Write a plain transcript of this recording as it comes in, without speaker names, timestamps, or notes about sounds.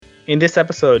In this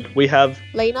episode, we have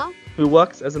Lina, who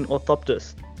works as an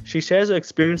orthoptist. She shares her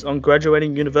experience on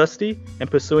graduating university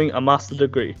and pursuing a master's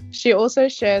degree. She also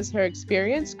shares her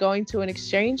experience going to an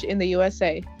exchange in the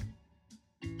USA.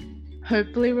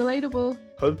 Hopefully relatable.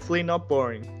 Hopefully not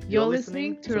boring. You're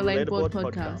listening to Relatable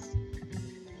Podcast.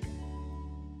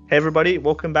 Hey everybody,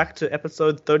 welcome back to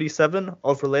episode 37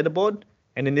 of Relatable.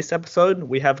 And in this episode,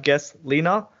 we have guest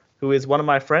Lina, who is one of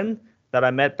my friends that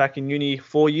I met back in uni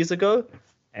 4 years ago.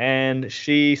 And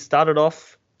she started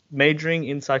off majoring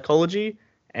in psychology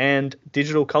and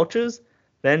digital cultures.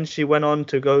 Then she went on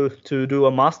to go to do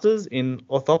a master's in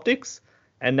orthoptics.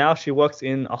 And now she works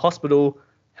in a hospital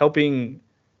helping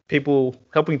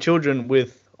children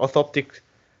with orthoptic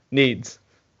needs.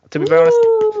 To be very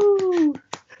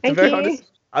honest,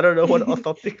 I don't know what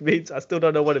orthoptic means. I still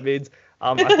don't know what it means.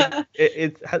 I think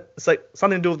it's like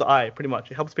something to do with the eye, pretty much.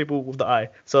 It helps people with the eye.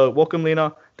 So welcome,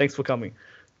 Lina. Thanks for coming.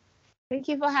 thank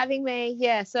you for having me.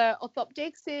 Yeah, so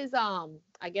Orthoptics is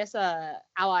I guess a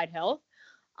allied health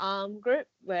group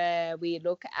where we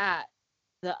look at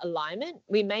the alignment.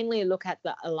 We mainly look at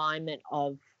the alignment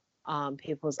of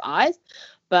people's eyes,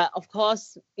 but of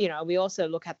course, we also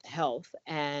look at the health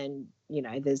and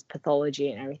there's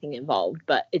pathology and everything involved,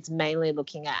 but it's mainly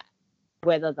looking at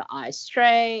whether the eye's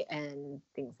straight and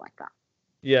things like that.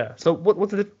 Yeah. So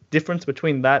what's the difference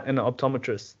between that and an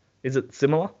optometrist? Is it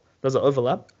similar? Does it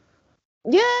overlap?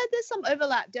 Yeah, there's some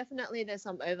overlap. Definitely there's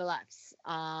some overlaps.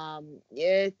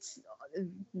 It's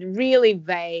really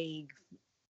vague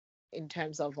in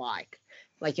terms of like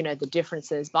the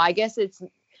differences, but I guess it's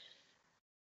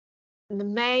the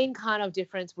main kind of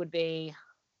difference would be,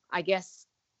 I guess,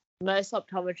 most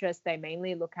optometrists, they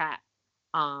mainly look at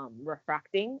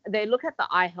refracting. They look at the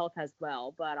eye health as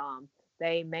well, but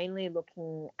they mainly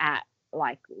looking at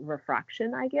like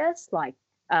refraction, I guess, like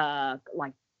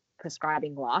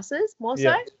prescribing glasses more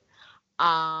so.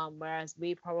 Whereas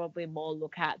we probably more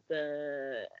look at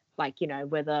the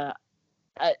whether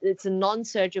it's a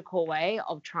non-surgical way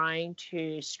of trying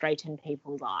to straighten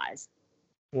people's eyes.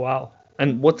 Wow.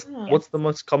 And what's the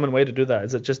most common way to do that?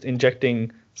 Is it just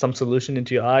injecting some solution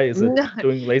into your eye? Is it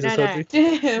doing laser surgery?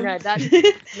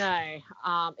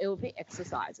 No, it will be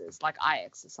exercises, like eye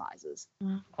exercises.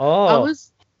 Oh.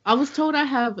 I was told I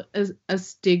have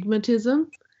astigmatism.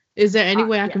 Is there any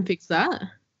way I can fix that?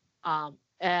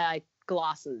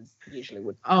 Glasses usually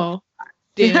would. Oh,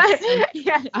 damn.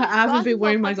 Yeah. I haven't been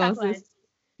wearing my glasses. Lens.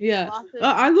 Yeah. Glasses,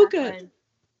 I look at lens.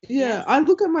 Yeah, I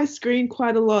look at my screen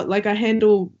quite a lot. Like I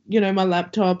handle, my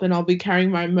laptop, and I'll be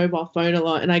carrying my mobile phone a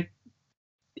lot, and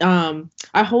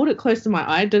I hold it close to my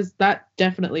eye. Does that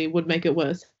definitely would make it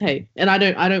worse? Hey, and I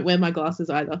don't wear my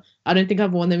glasses either. I don't think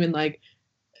I've worn them in like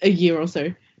a year or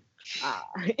so.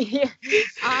 Yeah.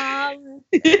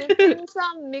 There's been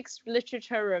some mixed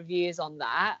literature reviews on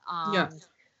that.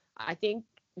 I think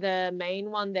the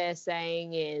main one they're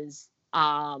saying is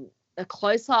a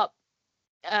close-up.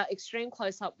 Extreme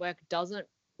close-up work doesn't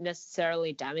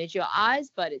necessarily damage your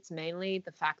eyes, but it's mainly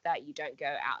the fact that you don't go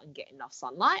out and get enough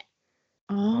sunlight.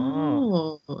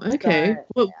 Oh, okay.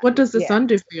 So, what does the sun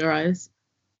do for your eyes?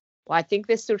 Well, I think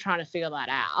they're still trying to figure that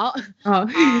out. Oh,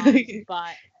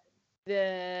 but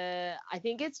I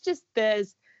think it's just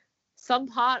there's some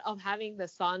part of having the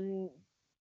sun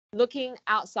looking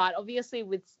outside, obviously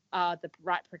with the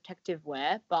right protective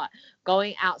wear, but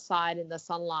going outside in the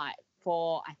sunlight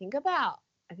for I think it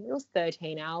was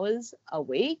 13 hours a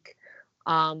week,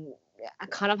 it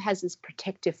kind of has this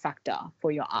protective factor for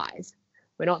your eyes.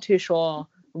 We're not too sure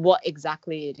what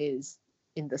exactly it is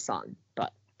in the sun,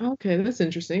 but okay, that's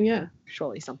interesting. Yeah,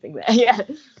 surely something there.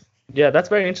 Yeah, that's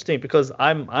very interesting because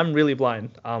I'm really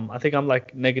blind. I think I'm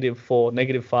like -4,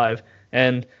 -5,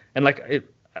 and like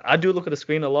I do look at the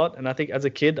screen a lot, and I think as a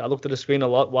kid I looked at the screen a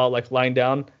lot while like lying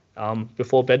down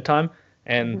before bedtime.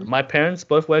 And my parents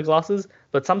both wear glasses,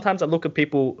 but sometimes I look at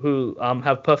people who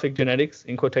have perfect genetics,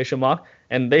 in quotation mark,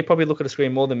 and they probably look at the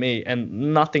screen more than me, and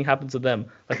nothing happens to them.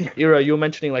 Like Ira, you were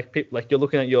mentioning like you're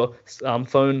looking at your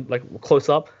phone like close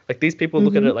up. Like these people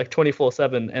look at it like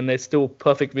 24/7, and they're still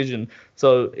perfect vision.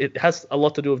 So it has a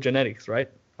lot to do with genetics, right?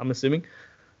 I'm assuming.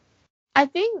 I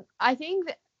think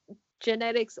that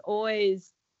genetics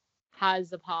always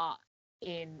has a part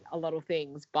in a lot of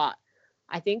things, but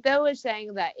I think they were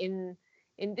saying that in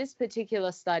this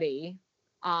particular study,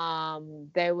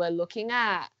 they were looking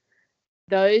at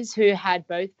those who had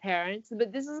both parents,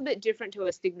 but this is a bit different to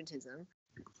astigmatism.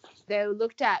 They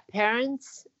looked at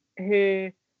parents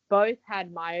who both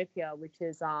had myopia, which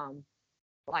is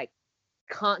like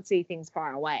can't see things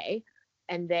far away,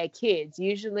 and their kids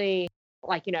usually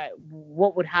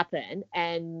what would happen.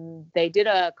 And they did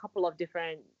a couple of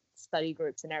different study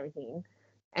groups and everything.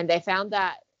 And they found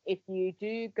that if you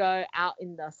do go out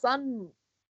in the sun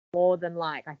more than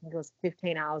like, I think it was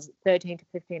 15 hours, 13 to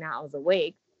 15 hours a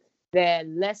week, they're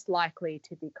less likely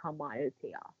to become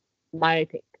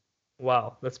myopic.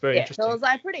 Wow, that's very Yeah, interesting. so it was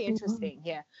like pretty interesting.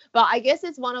 Yeah. But I guess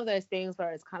it's one of those things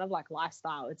where it's kind of like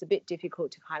lifestyle. It's a bit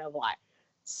difficult to kind of like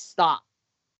start,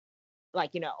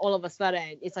 like, you know, all of a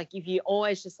sudden it's like if you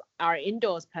always just are an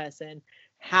indoors person,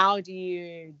 how do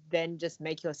you then just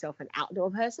make yourself an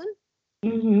outdoor person?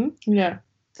 Yeah.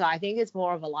 So I think it's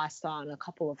more of a lifestyle, and a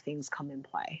couple of things come in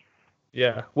play.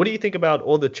 Yeah. What do you think about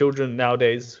all the children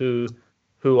nowadays who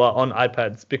are on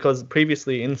iPads? Because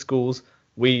previously in schools,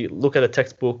 we look at a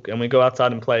textbook and we go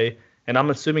outside and play. And I'm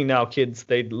assuming now kids,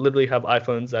 they literally have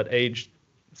iPhones at age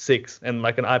 6 and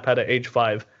like an iPad at age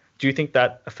 5. Do you think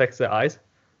that affects their eyes?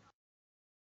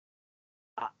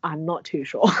 I'm not too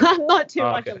sure. I'm not too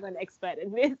much okay. of an expert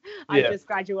in this. I Yeah. just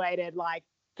graduated like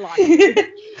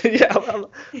yeah, all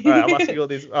right, I'm asking you all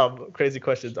these crazy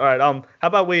questions. All right, how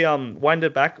about we wind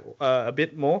it back a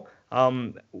bit more?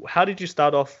 How did you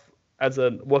start off as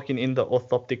working in the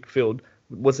orthoptic field?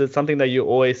 Was it something that you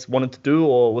always wanted to do,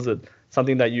 or was it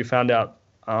something that you found out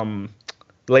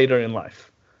later in life?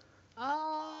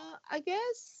 I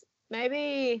guess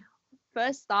maybe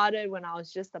first started when I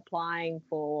was just applying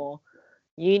for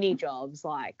uni jobs,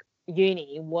 like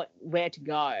where to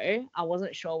go. I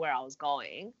wasn't sure where I was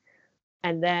going.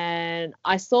 And then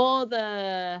I saw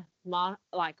the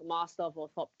Master of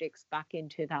Orthoptics back in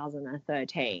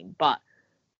 2013, but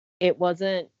it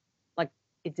wasn't like,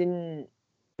 it didn't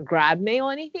grab me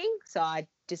or anything. So I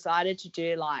decided to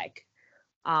do like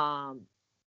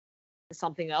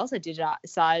something else. I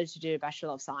decided to do a Bachelor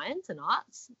of Science and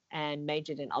Arts and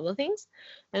majored in other things.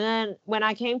 And then when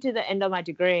I came to the end of my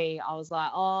degree, I was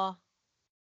like, oh,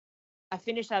 I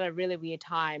finished at a really weird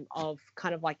time of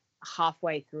kind of like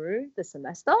halfway through the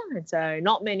semester. And so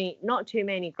not too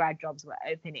many grad jobs were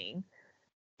opening.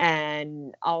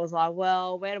 And I was like,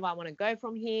 well, where do I want to go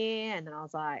from here? And then I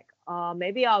was like, oh,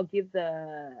 maybe I'll give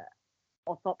the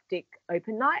Orthoptic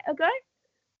open night a go.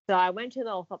 So I went to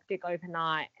the Orthoptic open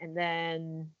night, and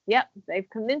then, yep, they've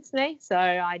convinced me. So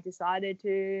I decided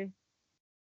to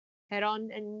head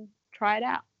on and try it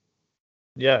out.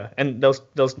 Yeah, and there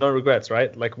was no regrets,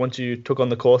 right? Like once you took on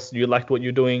the course, you liked what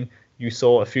you're doing, you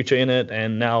saw a future in it,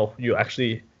 and now you're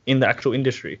actually in the actual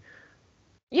industry.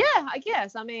 Yeah, I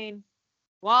guess. I mean,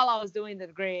 while I was doing the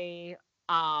degree,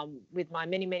 with my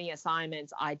many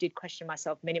assignments, I did question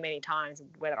myself many times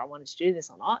whether I wanted to do this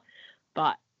or not.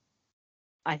 But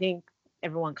I think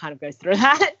everyone kind of goes through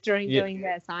that during doing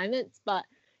their assignments. But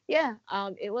yeah,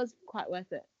 it was quite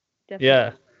worth it. Definitely.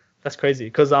 Yeah, that's crazy.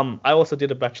 Because I also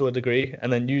did a bachelor degree,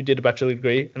 and then you did a bachelor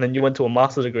degree, and then you went to a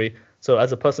master's degree. So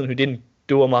as a person who didn't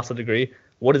do a master's degree,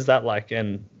 what is that like?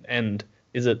 And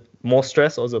is it more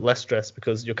stress or is it less stress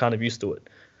because you're kind of used to it?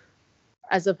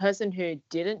 As a person who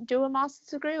didn't do a master's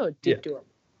degree or did do it?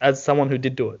 As someone who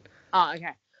did do it. Oh,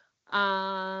 okay.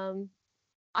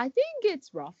 I think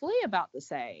it's roughly about the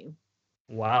same.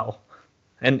 Wow.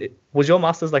 And was your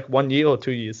master's like 1 year or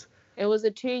 2 years? It was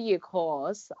a 2-year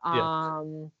course.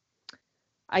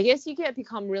 I guess you can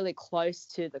become really close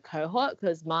to the cohort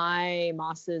because my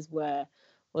master's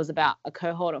was about a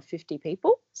cohort of 50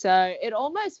 people. So it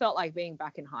almost felt like being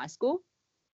back in high school.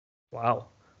 Wow.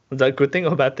 Was that a good thing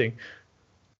or a bad thing?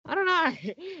 I don't know.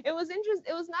 It was interesting.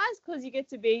 It was nice because you get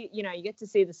to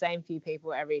see the same few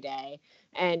people every day.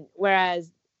 And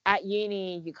whereas at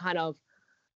uni, you kind of,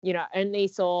 only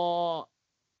saw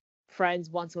friends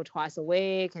once or twice a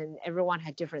week, and everyone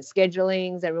had different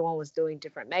schedulings. Everyone was doing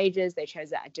different majors. They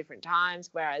chose it at different times.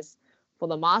 Whereas for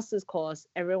the master's course,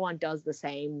 everyone does the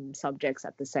same subjects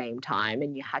at the same time,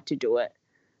 and you had to do it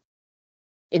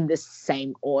in the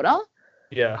same order.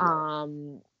 Yeah.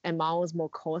 And mine was more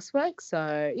coursework.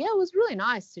 So yeah, it was really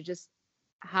nice to just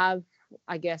have,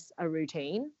 I guess, a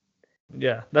routine.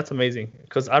 Yeah, that's amazing.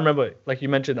 Because I remember, like you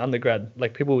mentioned, undergrad,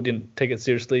 like people didn't take it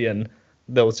seriously, and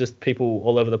there was just people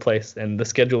all over the place, and the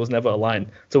schedule was never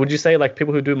aligned. So would you say like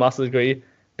people who do master's degree,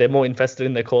 they're more invested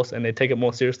in their course and they take it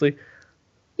more seriously?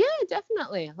 Yeah,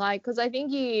 definitely. Like, because I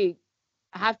think you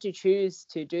have to choose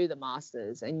to do the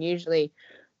masters, and usually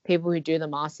people who do the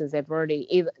masters, they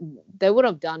would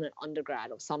have done an undergrad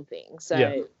or something.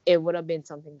 So it would have been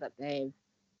something that they've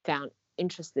found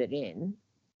interested in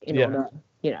order,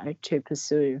 to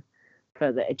pursue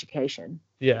further education.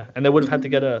 Yeah, and they would have had to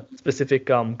get a specific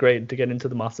grade to get into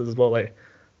the masters as well. Like.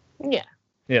 Yeah.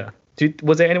 Yeah.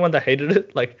 Was there anyone that hated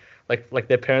it? Like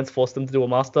their parents forced them to do a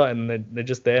master and they're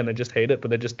just there and they just hate it, but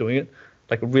they're just doing it?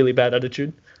 Like a really bad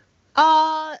attitude?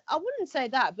 I wouldn't say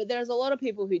that, but there's a lot of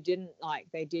people who didn't, like,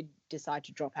 they did decide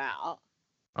to drop out.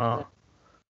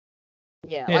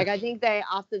 Yeah, Yeah. like I think they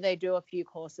after they do a few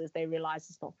courses, they realize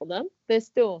it's not for them. There's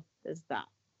that.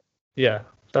 Yeah,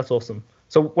 that's awesome.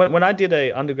 So when I did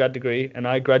a undergrad degree and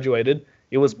I graduated,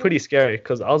 it was pretty scary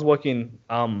because I was working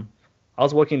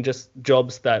just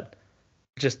jobs that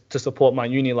just to support my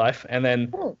uni life, and then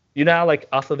Hmm. you know how, like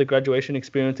after the graduation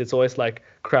experience, it's always like,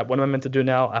 crap, what am I meant to do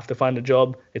now? I have to find a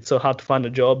job. It's so hard to find a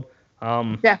job.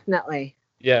 Definitely.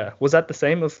 Yeah, was that the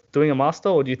same as doing a master,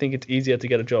 or do you think it's easier to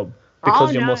get a job Oh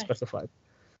because you're more no. specified?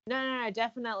 No,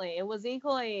 definitely. It was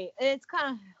equally. It's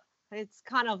kind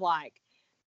of like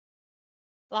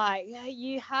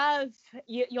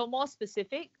you're more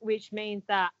specific, which means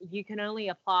that you can only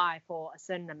apply for a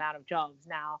certain amount of jobs.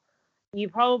 Now, you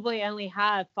probably only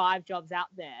have 5 jobs out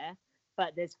there,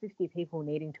 but there's 50 people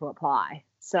needing to apply.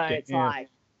 So it's Yeah. like,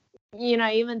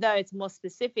 even though it's more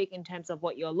specific in terms of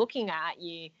what you're looking at,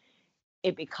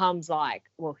 it becomes like,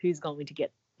 well, who's going to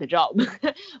get the job? So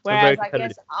very Whereas I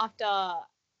guess competitive.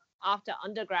 after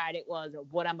undergrad, it was,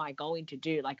 what am I going to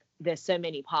do? Like, there's so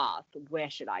many paths. Where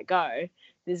should I go?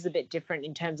 This is a bit different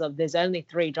in terms of there's only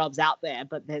 3 jobs out there,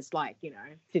 but there's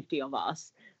 50 of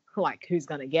us. Like, who's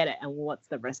going to get it and what's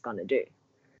the rest going to do?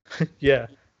 Yeah.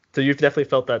 So you've definitely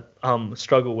felt that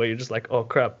struggle where you're just like, oh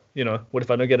crap, what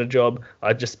if I don't get a job?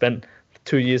 I just spent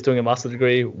 2 years doing a master's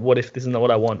degree. What if this is not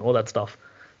what I want? All that stuff.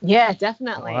 Yeah,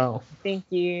 definitely. Wow. I think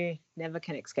you never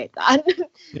can escape that.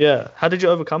 Yeah. How did you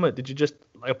overcome it? Did you just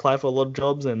like apply for a lot of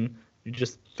jobs and you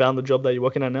just found the job that you're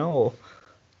working at now, or?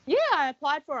 Yeah, I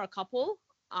applied for a couple.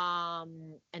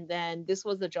 And then this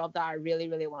was the job that I really,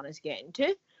 really wanted to get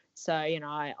into. So,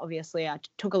 I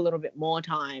took a little bit more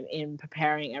time in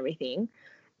preparing everything.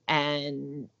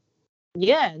 And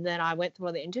yeah, and then I went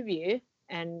through the interview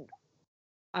and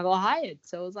I got hired.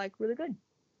 So it was like really good.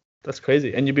 That's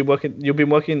crazy. And you've been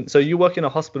working, so you work in a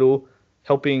hospital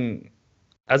helping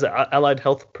as an allied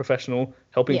health professional,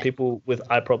 helping Yeah. people with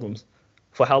eye problems.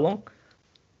 For how long?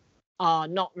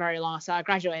 Not very long. So I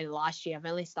graduated last year. I've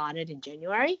only started in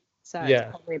January. So it's Yeah.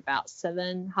 probably about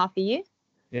 7.5 a year.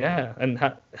 Yeah. And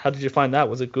how did you find that?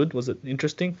 Was it good? Was it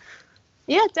interesting?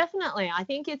 Yeah, definitely. I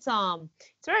think it's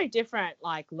very different,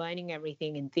 like learning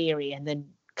everything in theory and then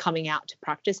coming out to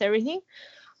practice everything.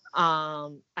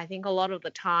 I think a lot of the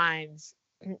times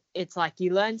it's like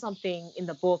you learn something in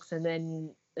the books and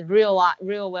then real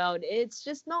world, it's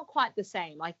just not quite the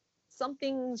same. Like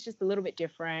something's just a little bit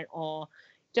different, or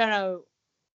don't know,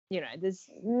 there's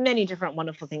many different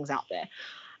wonderful things out there.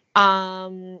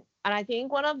 And I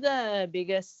think one of the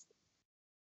biggest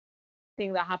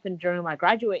thing that happened during my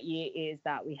graduate year is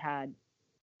that we had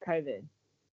COVID.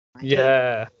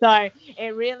 Yeah. So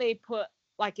it really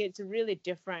it's a really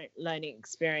different learning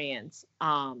experience.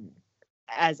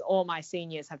 As all my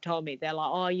seniors have told me, they're like,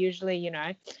 oh, usually,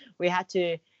 we had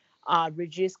to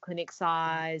reduce clinic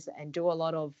size and do a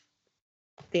lot of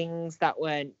things that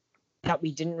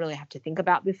we didn't really have to think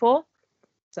about before.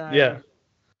 So Yeah.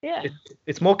 yeah.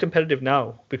 It's more competitive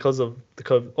now because of the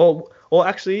COVID. Or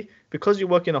actually, because you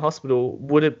work in a hospital,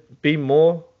 would it be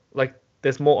more like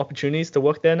there's more opportunities to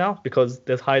work there now because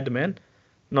there's high demand?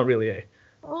 Not really, eh?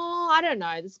 Oh, I don't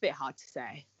know. That's a bit hard to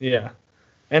say. Yeah.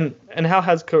 And how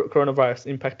has coronavirus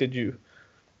impacted you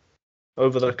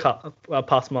over the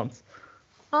past months?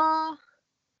 Not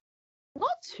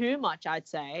too much, I'd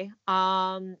say.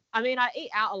 I mean, I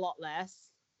eat out a lot less.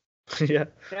 Yeah.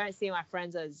 I don't see my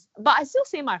friends but I still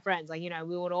see my friends. Like,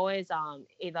 we would always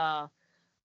either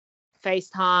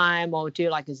FaceTime or do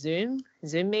like a Zoom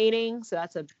meeting. So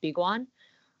that's a big one.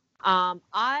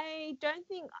 I don't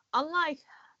think, unlike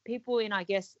people in, I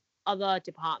guess, other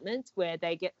departments where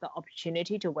they get the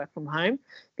opportunity to work from home,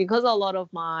 because a lot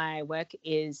of my work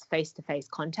is face-to-face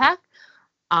contact,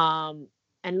 and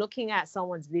looking at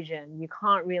someone's vision, you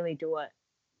can't really do it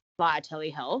via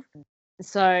telehealth.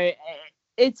 So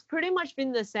it's pretty much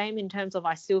been the same in terms of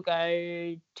I still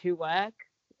go to work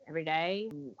every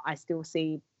day. I still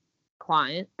see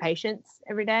patients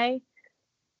every day.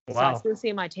 Wow. So I still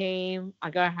see my team.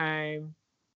 I go home.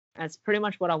 That's pretty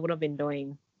much what I would have been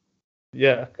doing.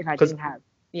 Yeah. If I didn't have.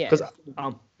 Yeah. Because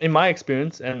in my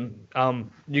experience, and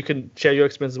you can share your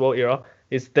experience as well, Ira,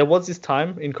 is there was this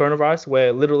time in coronavirus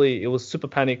where literally it was super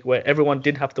panic, where everyone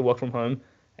did have to work from home,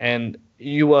 and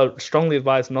you were strongly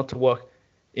advised not to work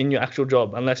in your actual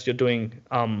job unless you're doing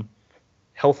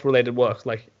health related work.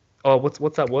 Like,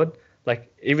 what's that word?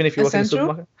 Like, even if you work in a Essential?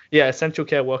 supermarket. Yeah, essential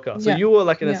care worker. So Yeah. you were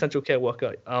like an Yeah. essential care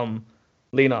worker,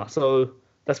 Lina. So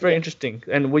that's very interesting.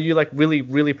 And were you like really,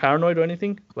 really paranoid or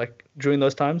anything like during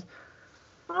those times?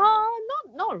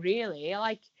 Not really.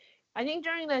 Like, I think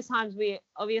during those times we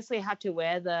obviously had to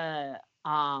wear the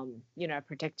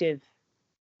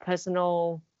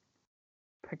personal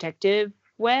protective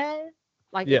wear,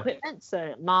 equipment,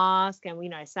 so mask and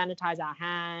sanitize our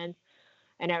hands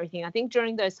and everything. I think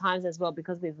during those times as well,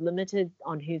 because we've limited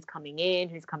on who's coming in,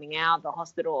 who's coming out, the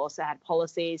hospital also had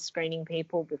policies screening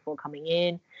people before coming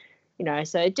in,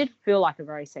 so it did feel like a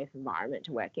very safe environment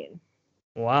to work in.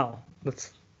 Wow,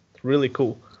 that's really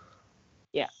cool.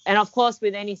 Yeah, and of course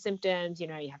with any symptoms, you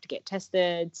have to get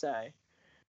tested, so I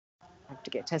have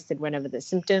to get tested whenever there's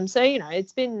symptoms. So,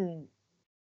 it's been,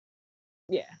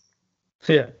 yeah,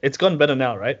 it's gotten better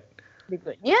now, right? pretty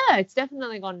good. Yeah, it's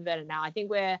definitely gotten better now. I think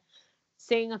we're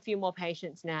seeing a few more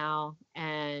patients now,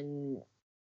 and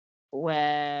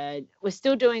we're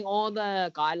still doing all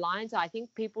the guidelines. I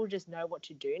think people just know what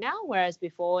to do now, whereas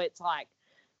before it's like,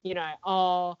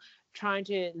 trying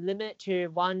to limit to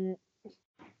one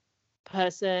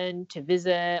person to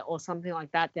visit or something like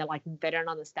that. They're like, they don't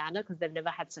understand it because they've never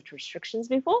had such restrictions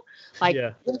before.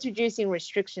 Introducing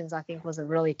restrictions, I think, was a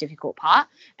really difficult part,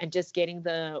 and just getting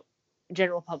the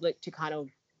general public to kind of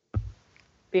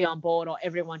be on board, or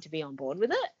everyone to be on board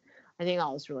with it. I think that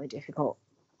was really difficult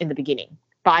in the beginning,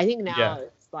 but I think now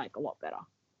it's like a lot better.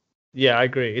 Yeah, I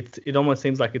agree. It almost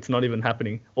seems like it's not even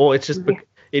happening, or it's just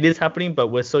it is happening, but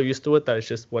we're so used to it that it's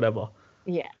just whatever.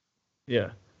 Yeah,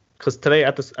 because today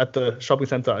at the shopping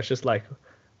center, it's just like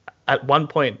at one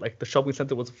point like the shopping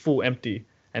center was full empty,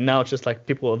 and now it's just like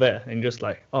people are there and just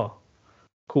like, oh,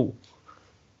 cool.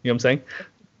 You know what I'm saying?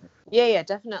 Yeah,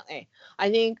 definitely. I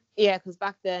think, because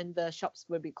back then the shops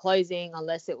would be closing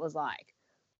unless it was like,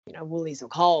 Woolies or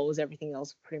Coles. Everything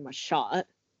else pretty much shut.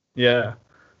 Yeah,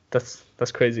 that's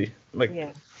crazy. Like,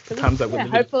 the times that we're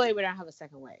living. Hopefully we don't have a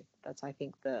second wave. That's, I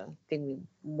think, the thing we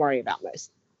worry about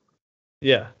most.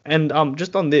 Yeah, and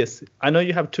just on this, I know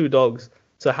you have 2 dogs.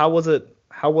 So how was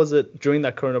it during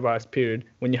that coronavirus period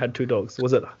when you had 2 dogs?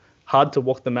 Was it hard to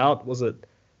walk them out? Was there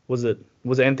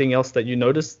anything else that you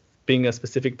noticed being a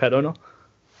specific pet owner?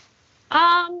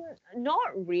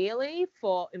 Not really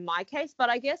in my case, but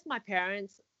I guess my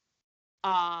parents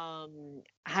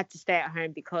had to stay at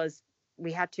home because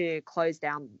we had to close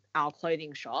down our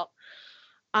clothing shop.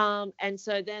 And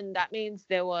so then that means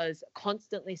there was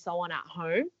constantly someone at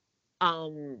home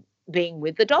being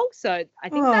with the dog. So I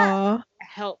think that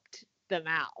helped them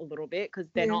out a little bit, because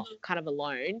they're not kind of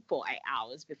alone for 8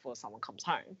 hours before someone comes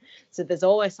home. So there's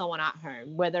always someone at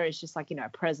home, whether it's just like,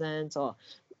 presents or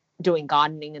doing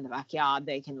gardening in the backyard.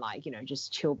 They can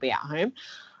just chill, be at home.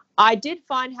 I did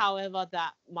find, however,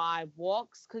 that my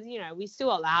walks, because we're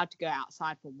still allowed to go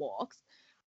outside for walks,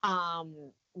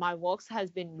 my walks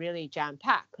has been really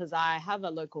jam-packed, because I have a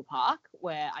local park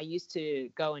where I used to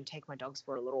go and take my dogs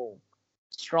for a little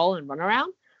stroll and run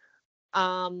around.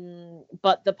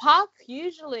 But the park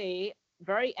usually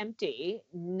very empty,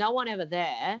 no one ever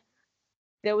there.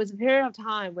 There was a period of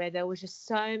time where there was just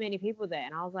so many people there,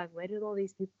 and I was like, where did all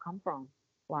these people come from?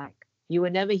 Like, you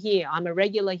were never here. I'm a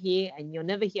regular here, and you're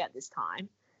never here at this time,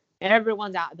 and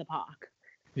everyone's out at the park.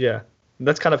 Yeah,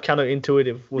 that's kind of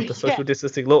counterintuitive with the social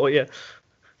distancing law. Yeah,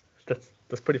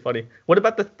 that's pretty funny. What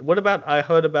about I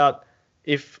heard about,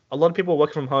 if a lot of people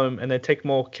work from home and they take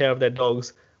more care of their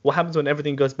dogs, what happens when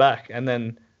everything goes back and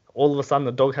then all of a sudden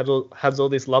the dog has all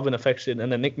this love and affection,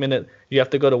 and the next minute you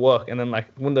have to go to work, and then like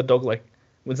when the dog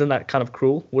wasn't that kind of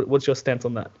cruel? What's your stance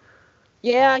on that?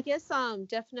 Yeah, I guess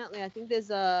definitely. I think there's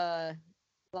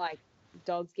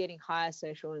dogs getting higher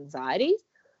social anxieties.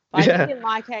 But I think in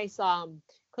my case,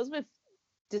 because we've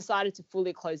decided to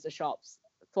fully close the shops,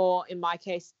 in my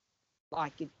case,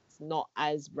 it's not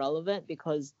as relevant,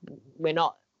 because we're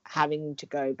not having to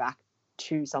go back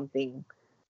to something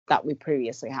that we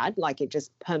previously had. It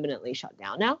just permanently shut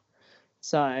down now.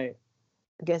 So I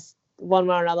guess one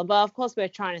way or another. But of course, we're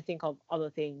trying to think of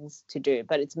other things to do.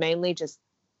 But it's mainly just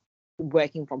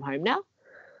working from home now.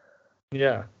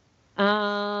 Yeah.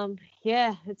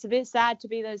 It's a bit sad to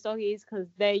be those doggies, because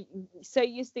they're so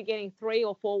used to getting 3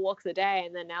 or 4 walks a day,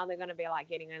 and then now they're going to be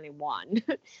getting only 1.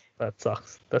 That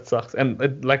sucks. And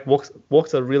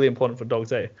walks are really important for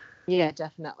dogs, eh? Yeah,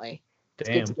 definitely.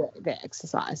 Damn. It's good to get their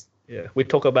exercise. Yeah, we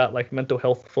talk about mental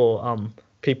health for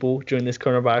people during this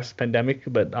coronavirus pandemic,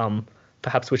 but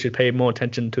perhaps we should pay more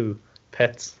attention to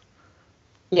pets.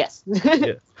 Yes.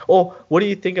 Yeah. Or what do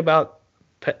you think about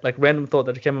random thought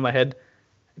that came in my head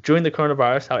during the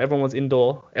coronavirus? How everyone was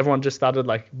indoor, everyone just started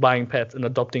buying pets and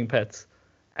adopting pets,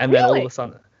 and then all of a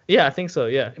sudden, I think so.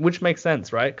 Yeah, which makes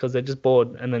sense, right? Because they're just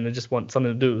bored and then they just want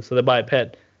something to do, so they buy a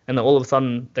pet, and then all of a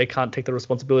sudden they can't take the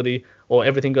responsibility, or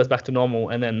everything goes back to normal,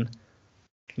 and then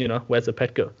where's the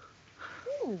pet go?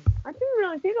 I didn't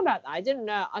really think about that. I didn't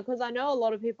know, because I know a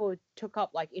lot of people took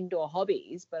up indoor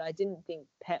hobbies, but I didn't think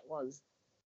pet was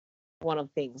one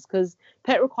of things, because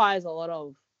pet requires a lot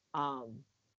of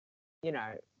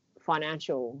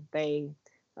financial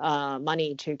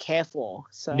money to care for.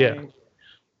 So Yeah.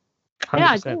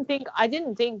 yeah, 100%. I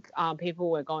didn't think people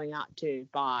were going out to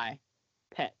buy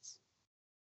pets.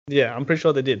 Yeah, I'm pretty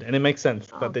sure they did, and it makes sense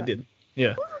Oh, that they okay. did.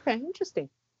 Yeah. Oh, okay, interesting.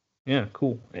 Yeah,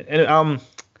 cool. And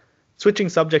switching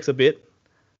subjects a bit,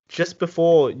 just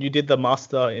before you did the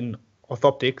master in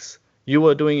orthoptics, you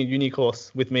were doing a uni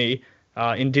course with me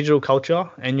in digital culture,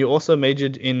 and you also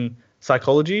majored in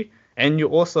psychology, and you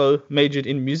also majored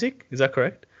in music. Is that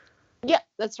correct? Yeah,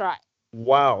 that's right.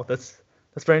 Wow, that's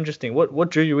very interesting. What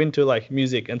drew you into like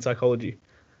music and psychology?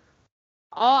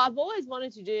 Oh, I've always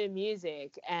wanted to do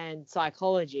music and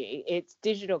psychology. It's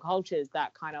digital cultures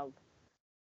that kind of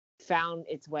found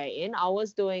its way in. I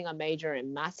was doing a major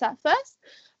in maths at first,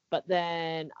 but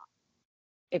then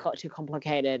it got too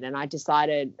complicated and I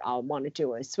decided I wanted to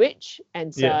do a switch.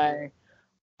 And Yeah.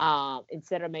 so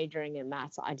instead of majoring in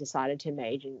maths, I decided to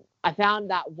major. I found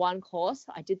that one course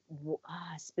I did.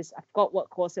 I forgot what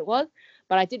course it was,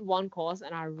 but I did one course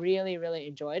and I really, really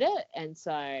enjoyed it. And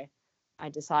so I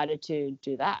decided to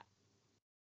do that.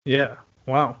 Yeah.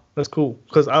 Wow, that's cool.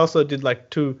 Because I also did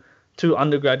like two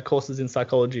undergrad courses in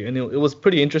psychology, and it was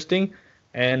pretty interesting.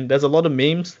 And there's a lot of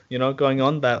memes, going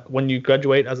on that when you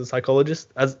graduate as a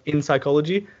psychologist, as in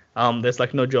psychology, there's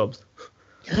like no jobs.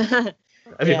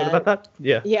 Have you heard Yeah. about that?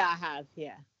 Yeah, Yeah, I have.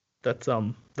 Yeah. that's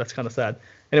kind of sad.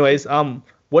 Anyways,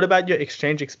 what about your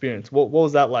exchange experience? What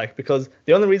was that like? Because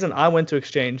the only reason I went to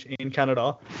exchange in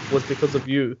Canada was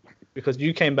because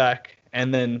you came back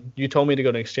and then you told me to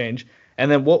go to exchange. And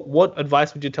then what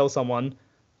advice would you tell someone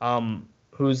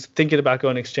who's thinking about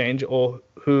going exchange or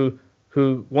who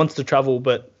wants to travel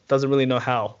but doesn't really know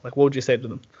how? Like, what would you say to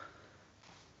them?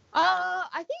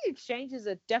 I think exchanges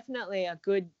are definitely a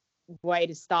good way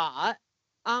to start.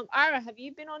 Ira, have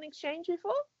you been on exchange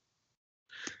before?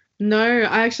 No,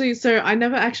 I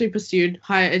never actually pursued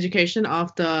higher education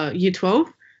after year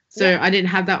 12. So Yeah. I didn't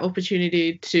have that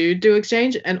opportunity to do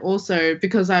exchange. And also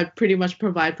because I pretty much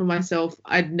provide for myself,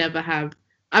 I've never had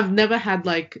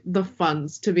like the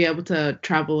funds to be able to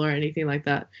travel or anything like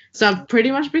that. So I've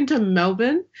pretty much been to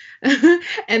Melbourne.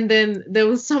 And then there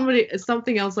was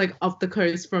something else like off the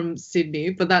coast from Sydney,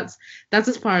 but that's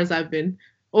as far as I've been.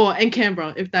 Or in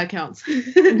Canberra, if that counts.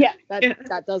 Yeah, Yeah.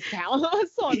 that does count.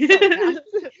 sort of counts.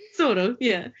 Sort of,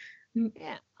 yeah.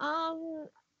 Yeah.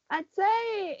 I'd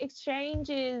say exchange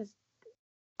is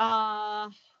I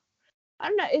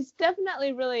don't know, it's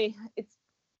definitely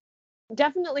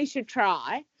should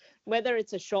try, whether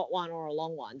it's a short one or a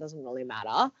long one, doesn't really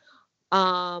matter.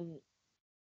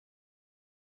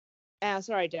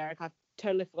 Sorry, Derek, I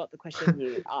totally forgot the question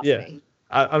you asked Yeah, me.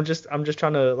 I'm just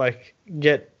trying to like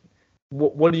get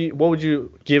what would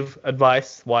you give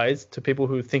advice wise to people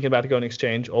who are thinking about going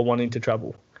exchange or wanting to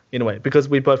travel in a way, because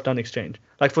we both done exchange.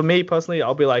 Like for me personally,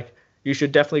 I'll be like, you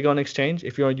should definitely go on exchange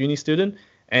if you're a uni student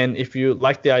and if you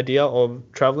like the idea of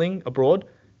traveling abroad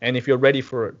and if you're ready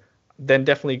for it, then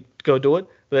definitely go do it.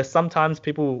 But there's sometimes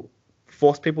people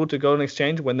force people to go on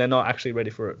exchange when they're not actually ready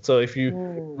for it. So if you're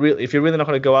really not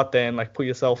going to go out there and like put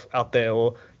yourself out there,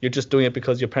 or you're just doing it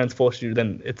because your parents forced you,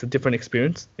 then it's a different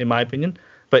experience in my opinion.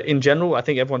 But in general, I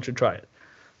think everyone should try it.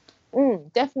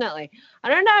 Definitely. I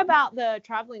don't know about the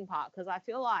traveling part because I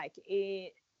feel like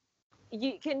you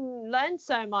can learn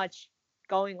so much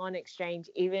going on exchange,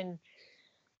 even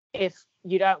if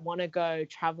you don't want to go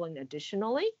traveling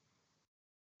additionally,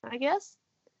 I guess.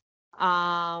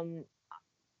 I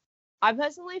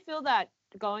personally feel that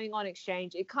going on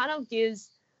exchange, it kind of gives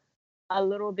a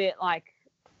little bit like,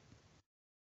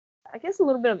 I guess, a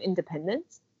little bit of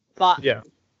independence, but Yeah.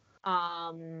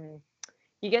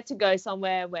 you get to go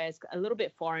somewhere where it's a little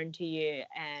bit foreign to you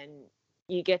and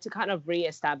you get to kind of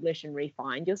re-establish and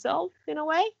refine yourself in a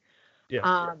way.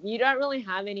 Yeah. You don't really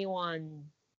have anyone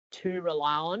to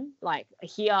rely on. Like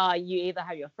here, you either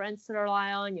have your friends to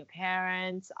rely on, your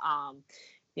parents,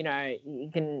 you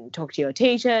can talk to your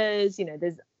teachers,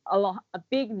 there's a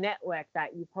big network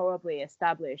that you probably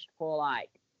established for like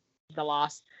the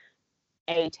last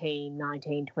 18,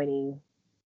 19, 20,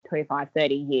 25,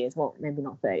 30 years. Well, maybe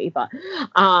not 30, but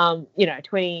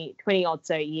 20 odd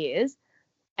so years.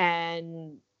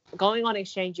 And going on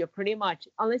exchange, you're pretty much,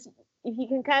 unless if you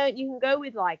can go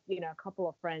with like, a couple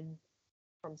of friends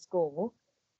from school,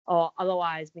 or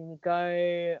otherwise when you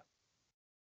go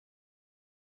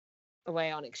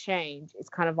away on exchange, it's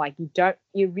kind of like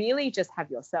you really just have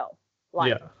yourself.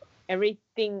 Like Yeah. every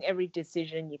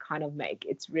decision you kind of make,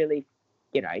 it's really,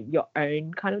 your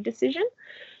own kind of decision.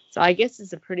 So I guess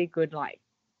it's a pretty good like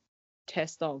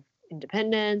test of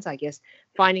independence, I guess,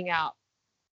 finding out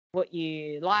what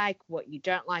you like, what you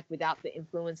don't like without the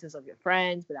influences of your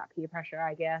friends, without peer pressure,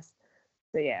 I guess.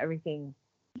 So yeah, everything.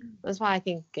 That's why I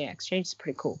think exchange is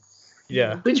pretty cool.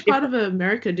 Yeah. Which part of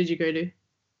America did you go to?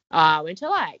 I went to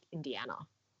like Indiana.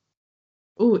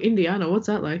 Oh, Indiana. What's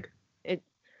that like?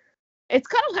 It's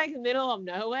kind of like the middle of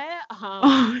nowhere. Oh,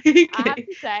 I have okay.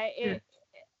 to say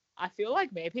I feel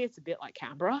like maybe it's a bit like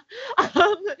Canberra.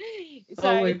 Oh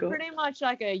So my it's God. pretty much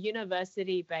like a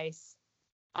university-based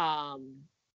town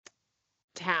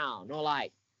or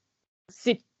like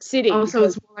city. Oh, so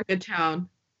because, it's more like a town.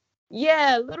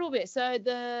 yeah, a little bit. So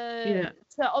Yeah.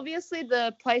 so obviously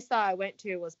the place that I went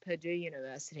to was Purdue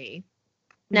University.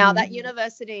 Now that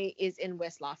university is in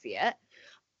West Lafayette.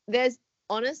 There's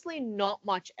honestly not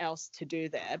much else to do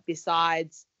there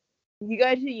besides you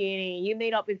go to uni, you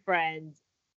meet up with friends,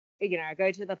 you know,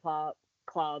 go to the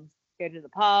clubs, go to the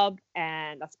pub,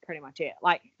 and that's pretty much it.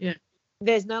 Like, Yeah.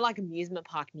 there's no like amusement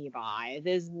park nearby.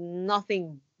 There's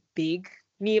nothing big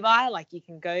nearby. Like you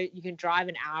can drive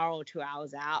an hour or 2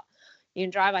 hours out. You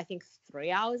can drive, I think, 3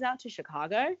 hours out to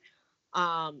Chicago.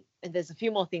 And there's a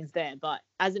few more things there, but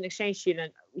as an exchange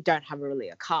student, we don't have really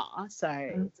a car, so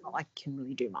it's not like you can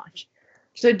really do much.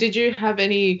 So did you have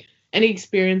any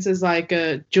experiences like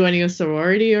joining a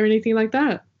sorority or anything like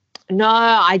that? No,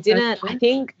 I didn't. Okay.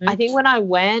 I think when I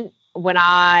went,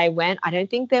 I don't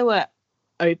think they were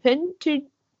open to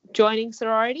joining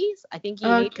sororities. I think you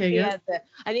need to be yeah.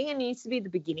 I think it needs to be the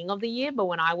beginning of the year, but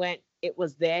when I went, it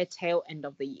was their tail end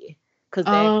of the year because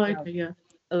Oh, they're okay, yeah.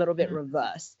 a little bit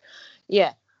reverse.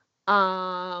 Yeah.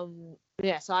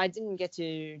 Yeah, so I didn't get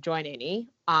to join any.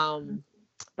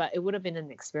 But it would have been an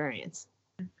experience.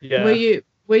 Yeah.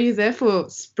 Were you there for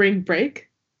spring break?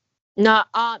 No,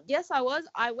 yes, I was.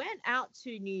 I went out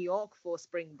to New York for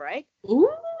spring break.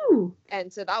 Ooh.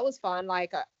 And so that was fun.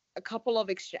 Like a couple of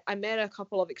I met a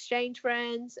couple of exchange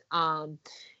friends. And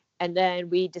then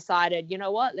we decided, you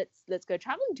know what, let's go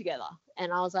traveling together.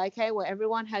 And I was like, okay, well,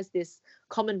 everyone has this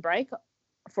common break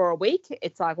for a week.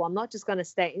 It's like, well, I'm not just going to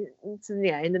stay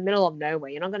in the middle of nowhere.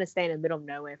 You're not going to stay in the middle of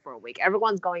nowhere for a week.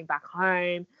 Everyone's going back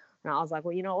home. And I was like,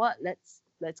 well, you know what?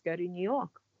 Let's go to New York.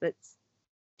 Let's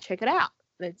check it out.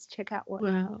 Let's check out what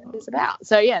it's about.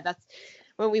 So yeah, that's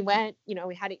when we went. You know,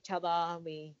 we had each other.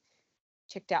 We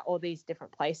checked out all these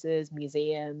different places,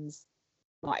 museums,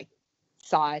 like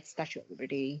sites, Statue of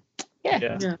Liberty.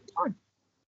 Yeah. Fun.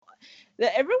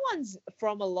 Everyone's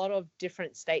from a lot of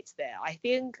different states there. I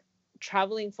think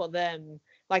traveling for them,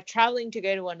 like traveling to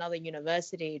go to another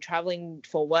university, traveling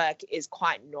for work is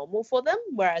quite normal for them.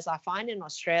 Whereas I find in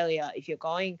Australia, if you're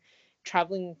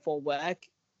traveling for work,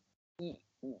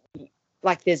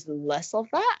 like there's less of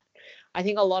that. I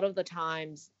think a lot of the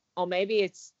times, or maybe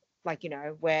it's like, you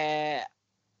know, where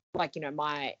like, you know,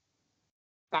 my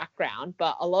background,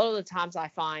 but a lot of the times I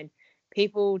find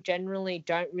people generally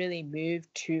don't really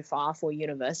move too far for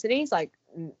universities. Like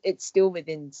it's still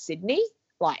within Sydney.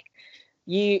 Like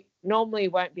you normally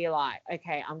won't be like,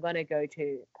 okay, I'm going to go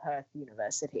to Perth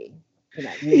University. You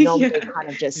know, you normally kind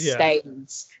of just stay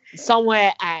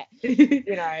somewhere at,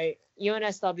 you know,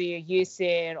 UNSW,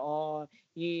 USyd, or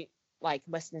you like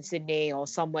Western Sydney or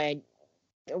somewhere,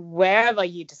 wherever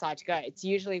you decide to go. It's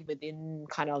usually within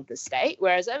kind of the state.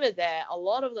 Whereas over there, a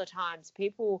lot of the times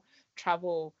people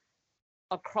travel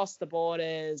across the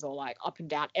borders or like up and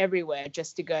down everywhere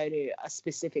just to go to a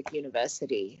specific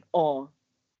university or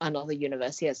another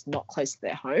university that's not close to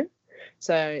their home.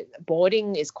 So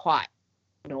boarding is quite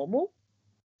normal.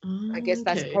 I guess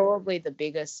that's probably the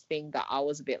biggest thing that I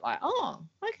was a bit like, oh,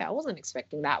 okay, I wasn't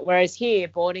expecting that. Whereas here,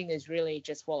 boarding is really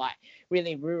just for like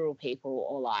really rural people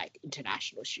or like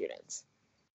international students.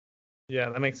 Yeah,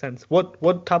 that makes sense.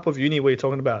 What type of uni were you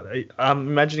talking about? I'm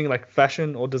imagining like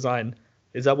fashion or design.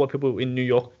 Is that what people in New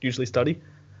York usually study?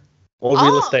 Or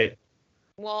real estate?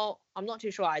 Well, I'm not too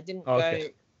sure. I didn't go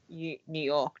New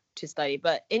York to study.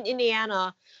 But in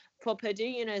Indiana, for Purdue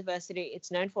University, it's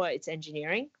known for its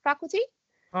engineering faculty.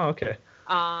 Oh, okay.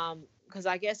 Because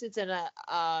I guess it's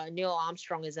Neil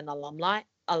Armstrong is an alumni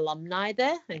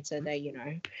there, and so they, you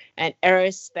know, and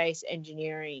aerospace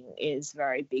engineering is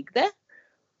very big there.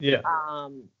 Yeah.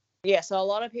 So a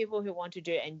lot of people who want to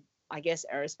do, and I guess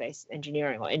aerospace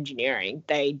engineering,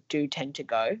 they do tend to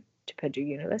go to Purdue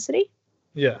University.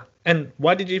 Yeah. And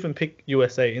why did you even pick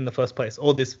USA in the first place,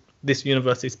 or this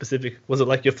university specific? Was it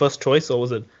like your first choice, or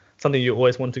was it something you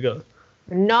always wanted to go?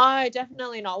 No,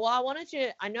 definitely not. Well,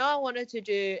 I know I wanted to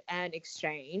do an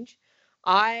exchange.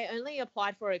 I only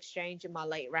applied for exchange in my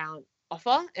late round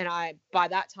offer, and by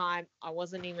that time I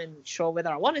wasn't even sure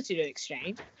whether I wanted to do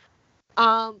exchange.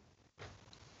 I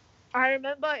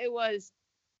remember I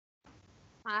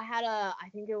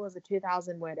think it was a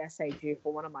 2,000 word essay due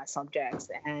for one of my subjects,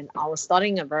 and I was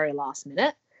studying it very last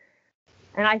minute.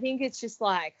 And I think it's just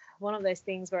like one of those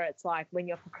things where it's like when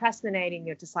you're procrastinating,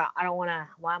 you're just like,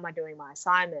 why am I doing my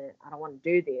assignment? I don't want to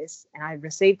do this. And I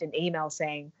received an email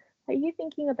saying, are you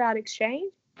thinking about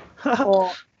exchange?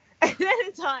 Or and then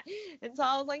and so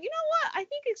I was like, you know what? I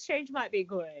think exchange might be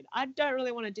good. I don't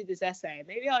really want to do this essay.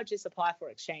 Maybe I'll just apply for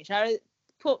exchange. I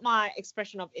put my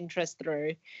expression of interest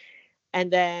through. And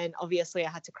then obviously I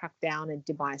had to crack down and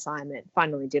did my assignment.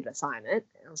 Finally did assignment.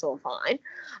 It was all fine.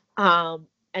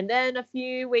 And then a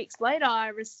few weeks later, I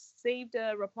received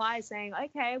a reply saying,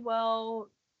 okay, well,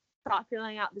 start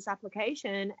filling out this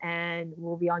application and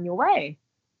we'll be on your way.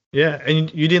 Yeah, and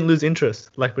you didn't lose interest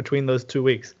like between those 2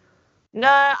 weeks. No,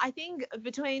 I think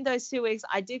between those 2 weeks,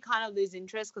 I did kind of lose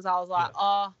interest because I was like,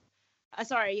 so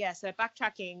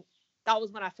backtracking, that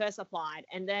was when I first applied.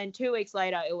 And then 2 weeks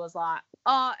later, it was like,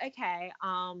 oh, okay,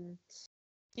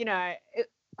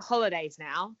 holidays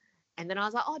now. And then I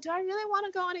was like, oh, do I really want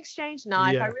to go on exchange? No,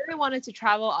 if I really wanted to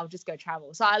travel, I'll just go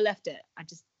travel. So I left it. I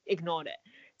just ignored it.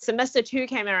 Semester 2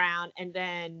 came around, and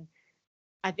then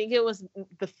I think it was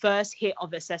the first hit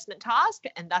of assessment task.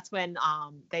 And that's when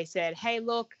they said, hey,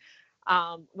 look,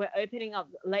 we're opening up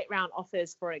late round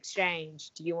offers for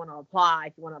exchange. Do you want to apply?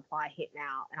 If you want to apply, hit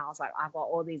now. And I was like, I've got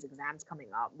all these exams coming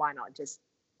up. Why not just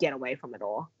get away from it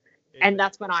all? And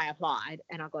that's when I applied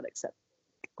and I got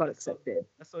accepted.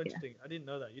 That's so interesting. I didn't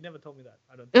know that. You never told me that.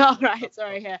 I don't. Oh, right.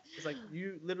 Sorry. Yeah. It's like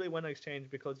you literally went on exchange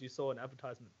because you saw an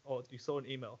advertisement or you saw an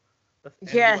email. And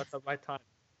Yeah. you were at the right time.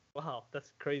 Wow,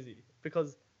 that's crazy.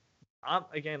 Because I'm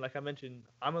again, like I mentioned,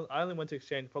 I only went to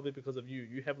exchange probably because of you.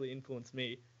 You heavily influenced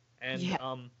me, and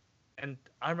and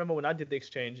I remember when I did the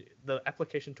exchange, the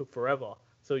application took forever.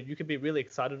 So you could be really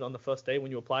excited on the first day when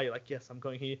you apply. You're like, yes, I'm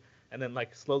going here. And then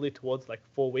like slowly towards like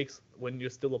 4 weeks when you're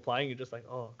still applying, you're just like,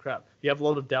 oh crap. You have a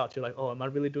lot of doubts. You're like, oh, am I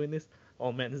really doing this?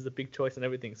 Oh man, this is a big choice and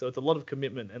everything. So it's a lot of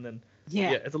commitment, and then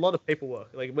it's a lot of paperwork.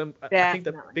 Like I think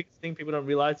the biggest thing people don't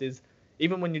realize is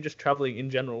even when you're just traveling in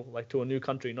general, like to a new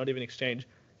country, not even exchange,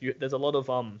 there's a lot of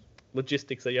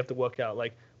logistics that you have to work out,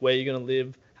 like where you're gonna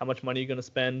live, how much money you're gonna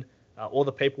spend, all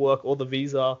the paperwork, all the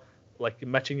visa, like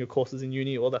matching your courses in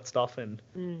uni, all that stuff, and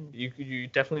you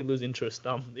definitely lose interest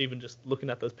even just looking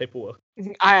at those paperwork.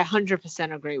 I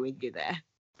 100% agree with you there.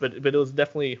 But it was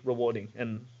definitely rewarding,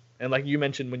 and like you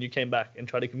mentioned when you came back and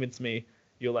tried to convince me,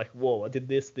 you're like, whoa, I did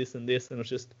this and this, and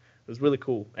it was really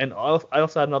cool. And I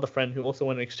also had another friend who also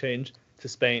went on exchange to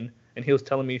Spain, and he was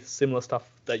telling me similar stuff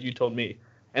that you told me.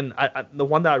 And the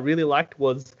one that I really liked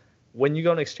was when you go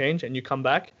on exchange and you come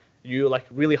back, you're like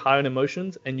really high on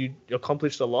emotions and you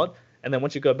accomplished a lot. And then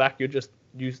once you go back,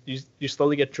 you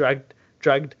slowly get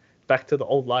dragged back to the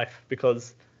old life,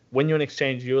 because when you're in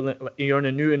exchange, you're in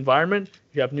a new environment,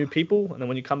 you have new people, and then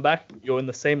when you come back, you're in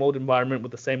the same old environment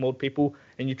with the same old people,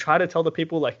 and you try to tell the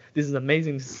people like, this is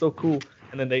amazing, this is so cool,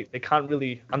 and then they can't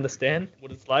really understand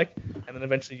what it's like, and then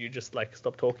eventually you just like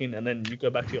stop talking, and then you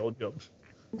go back to your old job.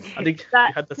 I think you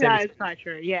had the same. That is quite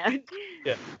true. Yeah.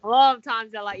 A lot of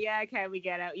times they're like, yeah, okay, we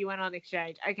get it. You went on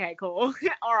exchange. Okay, cool.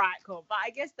 All right, cool. But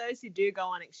I guess those who do go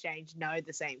on exchange know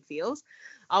the same feels.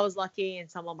 I was lucky, and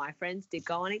some of my friends did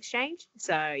go on exchange,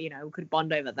 so we could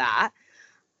bond over that.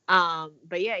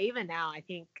 But yeah, even now, I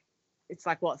think it's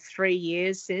like 3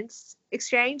 years since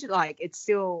exchange. Like, it's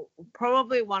still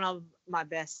probably one of my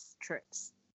best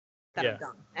trips that I've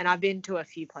done, and I've been to a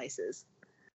few places.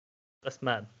 That's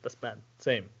mad.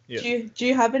 Same. Yeah. Do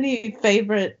you have any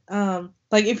favorite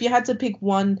like if you had to pick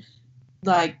one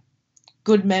like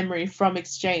good memory from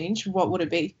exchange, what would it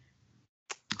be?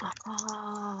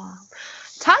 Oh,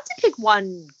 it's hard to pick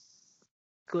one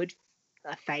good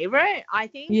favorite. I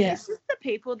think it's just the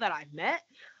people that I've met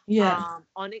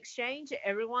on exchange.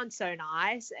 Everyone's so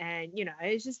nice, and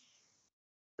it's just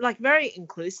like very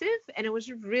inclusive, and it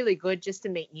was really good just to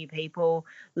meet new people,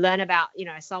 learn about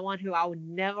someone who I would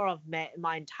never have met in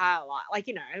my entire life. Like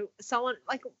someone,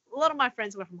 like a lot of my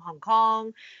friends were from Hong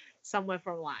Kong, some were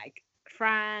from like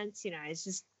France. It's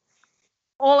just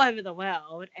all over the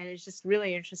world, and it's just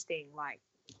really interesting like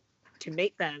to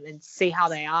meet them and see how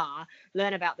they are,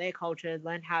 learn about their culture,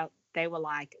 learn how they were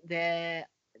like their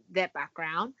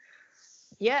background.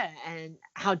 Yeah, and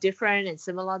how different and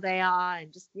similar they are,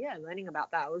 and just learning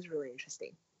about that was really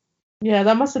interesting. Yeah,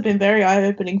 that must have been very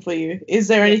eye-opening for you. Is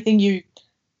there anything you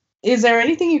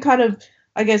kind of,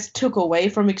 I guess, took away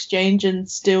from exchange and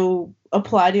still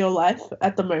apply to your life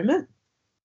at the moment?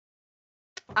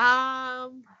 It's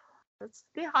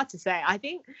a bit hard to say. I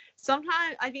think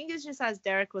sometimes it's just as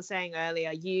Derek was saying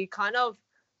earlier, you kind of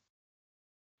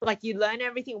like you learn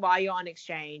everything while you're on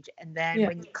exchange, and then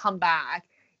when you come back,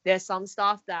 there's some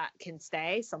stuff that can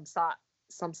stay, some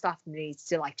stuff needs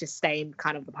to like just stay in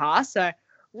kind of the past. So I'm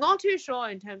not too sure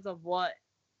in terms of what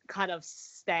kind of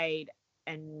stayed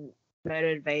and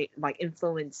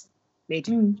influenced me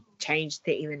to change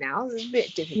to even now. It's a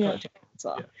bit difficult to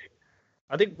answer. Yeah.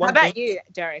 I think How about you,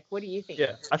 Derek? What do you think?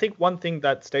 Yeah, I think one thing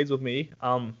that stays with me,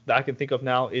 that I can think of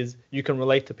now is you can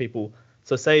relate to people.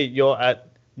 So say you're at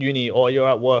uni or you're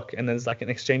at work and there's like an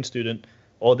exchange student,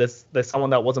 or there's someone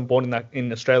that wasn't born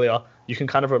in Australia. You can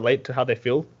kind of relate to how they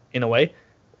feel in a way.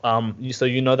 So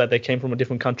you know that they came from a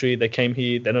different country, they came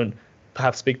here, they don't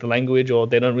perhaps speak the language or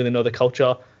they don't really know the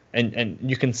culture, and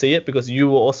you can see it because you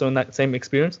were also in that same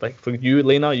experience. Like for you,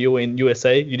 Lina, you were in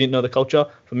USA, you didn't know the culture.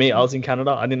 For me, I was in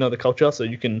Canada, I didn't know the culture, so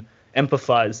you can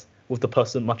empathize with the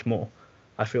person much more,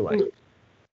 I feel like.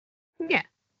 Yeah.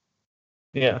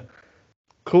 Yeah.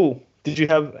 Cool. Did you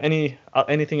have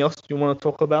anything else you want to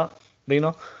talk about,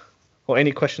 Lina? Or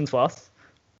any questions for us?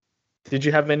 Did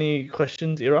you have any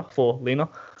questions, Ira, for Lina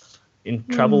in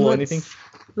travel or anything?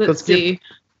 Let's see.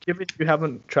 Given you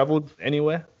haven't traveled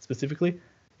anywhere specifically,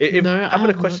 No, I have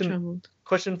a not traveled.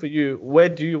 question for you. Where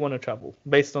do you want to travel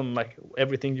based on like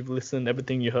everything you've listened,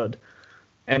 everything you heard,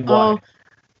 and why?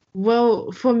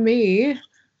 Well, for me,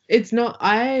 it's not.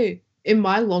 In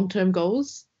my long-term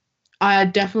goals, I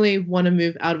definitely want to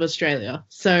move out of Australia.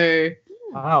 So,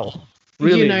 Wow.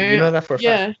 Really? You know that for a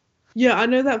fact? Yeah, I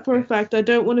know that for a fact. I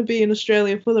don't want to be in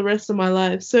Australia for the rest of my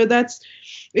life. So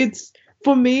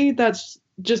for me, that's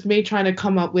just me trying to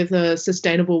come up with a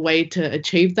sustainable way to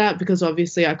achieve that, because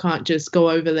obviously I can't just go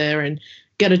over there and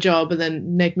get a job and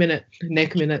then neck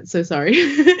minute, so sorry,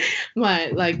 my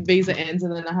like visa ends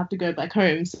and then I have to go back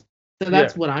home. So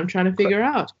that's what I'm trying to figure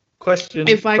out. Question.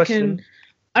 If I can,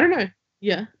 I don't know.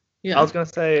 Yeah. I was gonna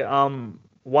say,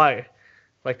 why?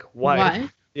 Like why? Why?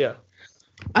 Yeah.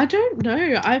 I don't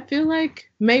know. I feel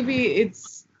like maybe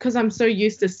it's because I'm so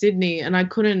used to Sydney and I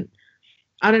don't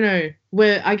know.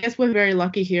 I guess we're very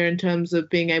lucky here in terms of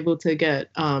being able to get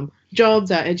jobs,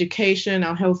 our education,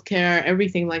 our healthcare,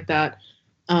 everything like that.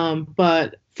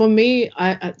 But for me,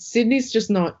 Sydney's just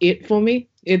not it for me.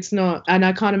 It's not, and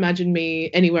I can't imagine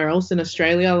me anywhere else in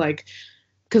Australia, like,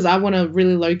 because I want a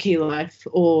really low key life,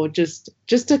 or just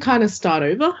to kind of start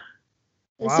over,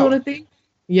 sort of thing.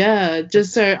 Yeah,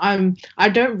 just so I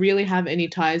don't really have any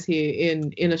ties here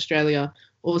in Australia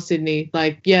or Sydney.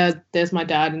 Like, yeah, there's my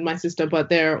dad and my sister, but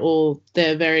they're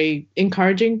very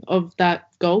encouraging of that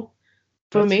goal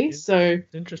for me. So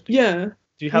interesting. Yeah.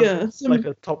 Do you have like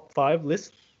a top 5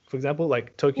 list, for example,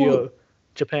 like Tokyo,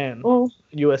 Japan,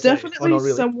 USA? Definitely not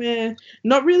really? somewhere,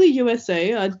 not really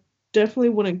USA. I definitely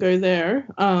wouldn't go there.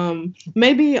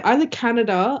 Maybe either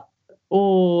Canada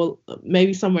or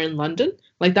maybe somewhere in London.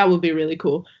 Like, that would be really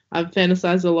cool. I've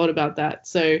fantasized a lot about that.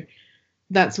 So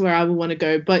that's where I would want to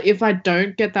go. But if I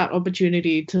don't get that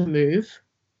opportunity to move,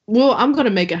 well, I'm going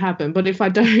to make it happen. But if I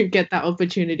don't get that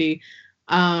opportunity,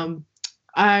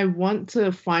 I want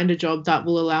to find a job that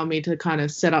will allow me to kind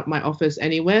of set up my office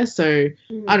anywhere. So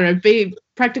I don't know, be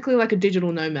practically like a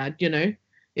digital nomad, you know,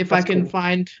 if that's I can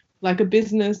find like a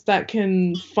business that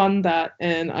can fund that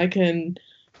and I can,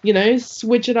 you know,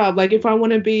 switch it up. Like if I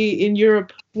want to be in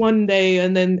Europe one day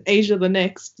and then Asia the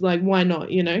next, like why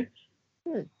not, you know?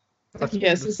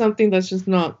 So something that's just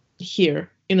not here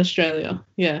in Australia.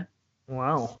 Yeah.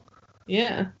 Wow.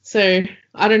 Yeah. So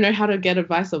I don't know how to get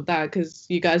advice of that because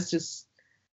you guys just.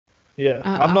 Yeah,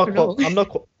 I'm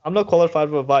not qualified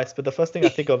for advice, but the first thing I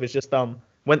think of is just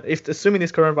assuming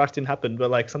this coronavirus didn't happen,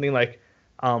 but like something like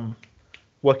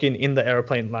working in the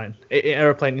airplane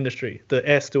industry, the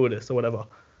air stewardess or whatever.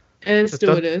 Air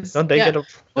stewardess. Don't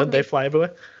they fly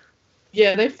everywhere?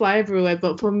 Yeah, they fly everywhere,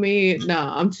 but for me,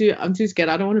 I'm too scared.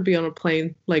 I don't want to be on a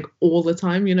plane like all the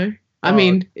time, you know? I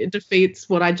mean, it defeats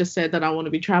what I just said that I want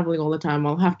to be traveling all the time.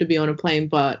 I'll have to be on a plane,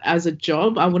 but as a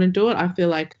job, I wouldn't do it. I feel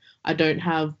like I don't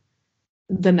have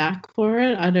the knack for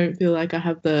it. I don't feel like I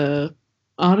have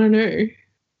I don't know.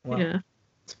 Wow. Yeah.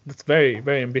 That's very,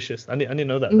 very ambitious. I didn't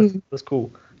know that. That's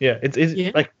cool. Yeah, it's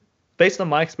like based on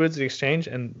my experience at the exchange,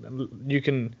 and you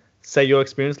can say your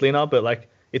experience, Lina, but like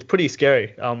it's pretty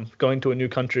scary going to a new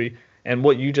country and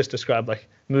what you just described, like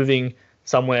moving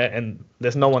somewhere and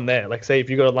there's no one there. Like say if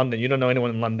you go to London, you don't know anyone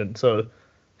in London. So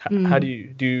how do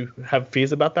you have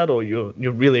fears about that, or you're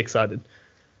really excited?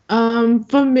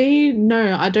 For me,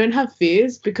 no, I don't have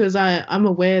fears because I'm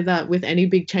aware that with any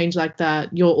big change like that,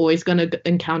 you're always going to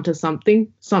encounter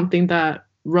something that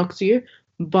rocks you.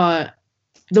 But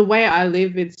the way I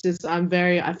live, it's just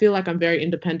I feel like I'm very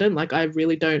independent. Like I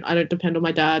don't depend on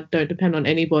my dad, don't depend on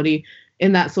anybody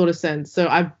in that sort of sense. So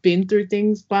I've been through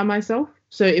things by myself.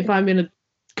 So if I'm in a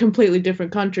completely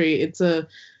different country,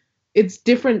 it's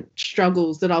different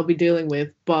struggles that I'll be dealing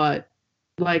with. But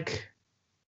like,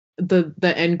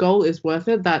 the end goal is worth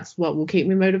it, that's what will keep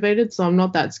me motivated. So I'm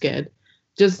not that scared.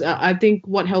 Just I think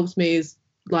what helps me is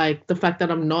like the fact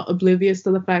that I'm not oblivious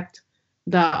to the fact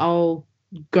that I'll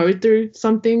go through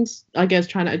some things. I guess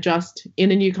trying to adjust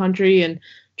in a new country and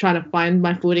trying to find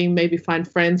my footing, maybe find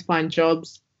friends, find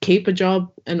jobs, keep a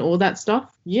job, and all that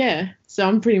stuff. Yeah, so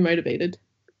I'm pretty motivated.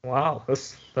 Wow,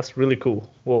 that's really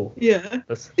cool. Whoa, Yeah.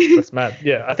 that's mad.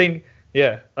 Yeah, I think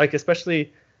like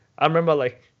especially, I remember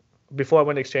like before I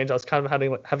went to exchange, I was kind of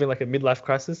having like a midlife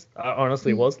crisis. I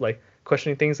honestly was like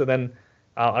questioning things, and then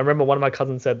I remember one of my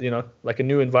cousins said, like a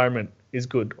new environment is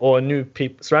good, or a new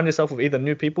people. Surround yourself with either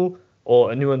new people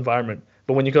or a new environment.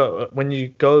 But when you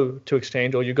go to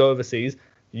exchange or you go overseas,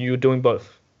 you're doing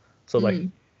both. So like,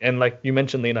 and like you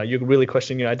mentioned, Lina, you're really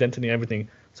questioning your identity and everything.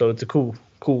 So it's a cool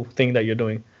thing that you're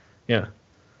doing. Yeah.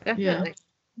 Definitely.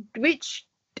 Which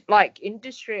like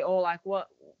industry or like what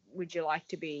would you like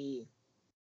to be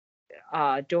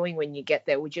doing when you get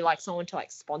there? Would you like someone to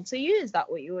like sponsor you? Is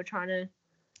that what you were trying to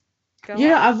go on?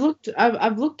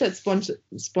 I've looked at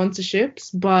sponsorships,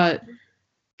 but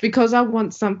because I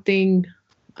want something,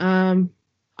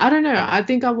 I don't know, I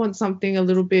think I want something a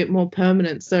little bit more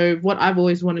permanent. So what I've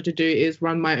always wanted to do is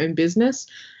run my own business,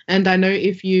 and I know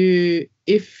if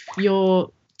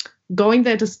you're going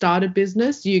there to start a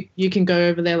business, you can go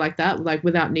over there like that, like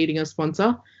without needing a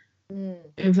sponsor,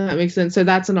 if that makes sense. So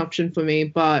that's an option for me,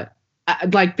 but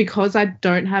like because I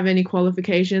don't have any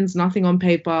qualifications, nothing on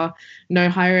paper, no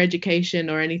higher education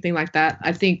or anything like that,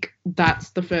 I think that's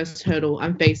the first hurdle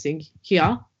I'm facing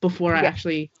here before I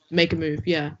actually make a move.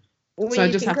 So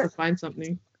I just have to find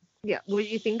something. Would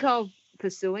you think of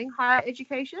pursuing higher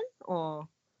education or?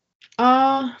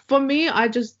 For me, I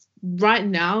just right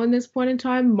now in this point in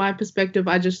time, my perspective,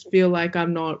 I just feel like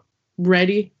I'm not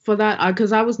ready for that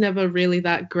because I was never really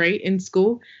that great in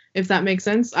school, if that makes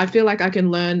sense. I feel like I can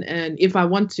learn, and if I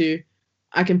want to,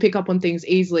 I can pick up on things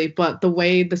easily. But the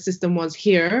way the system was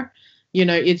here,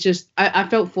 it's just I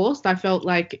felt forced. I felt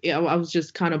like I was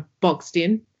just kind of boxed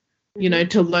in,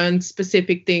 to learn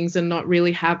specific things and not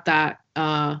really have that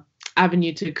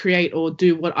avenue to create or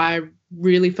do what I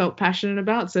really felt passionate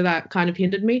about. So that kind of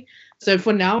hindered me. So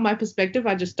for now, my perspective,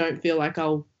 I just don't feel like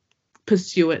I'll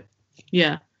pursue it.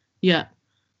 Yeah.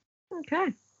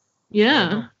 Okay.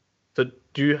 Yeah. So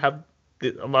do you have?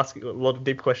 I'm asking a lot of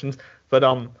deep questions, but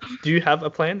do you have a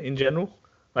plan in general,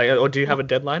 like, or do you have a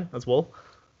deadline as well?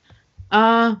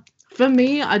 For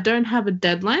me, I don't have a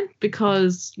deadline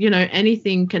because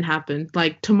anything can happen.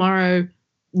 Like tomorrow,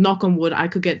 knock on wood, I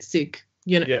could get sick,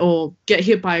 or get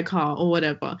hit by a car or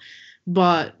whatever.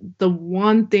 But the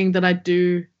one thing that I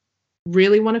do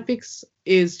really want to fix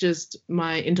is just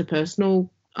my interpersonal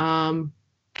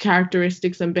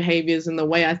characteristics and behaviors and the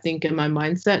way I think and my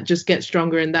mindset. Just get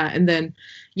stronger in that, and then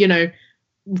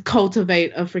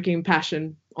cultivate a freaking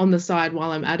passion on the side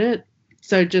while I'm at it.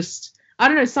 So just, I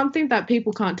don't know, something that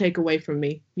people can't take away from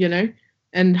me,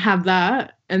 and have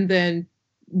that, and then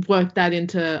work that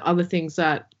into other things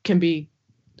that can be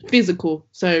physical.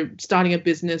 So starting a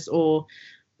business or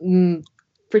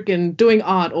freaking doing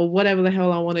art or whatever the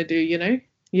hell I want to do,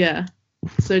 Yeah.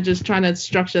 So just trying to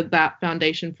structure that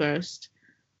foundation first.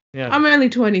 Yeah. I'm only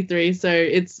 23, so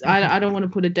it's I don't want to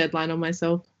put a deadline on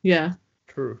myself. Yeah.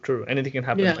 True. Anything can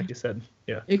happen, like you said.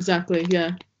 Yeah. Exactly.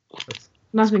 Yeah.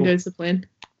 Nothing cool. Goes to plan.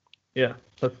 Yeah.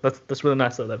 That's really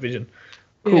nice, though, that vision.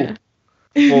 Cool. Yeah.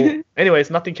 Well, anyways,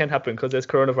 nothing can happen because there's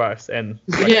coronavirus and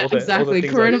exactly.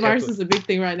 Coronavirus is a big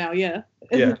thing right now. Yeah.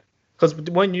 Yeah. Because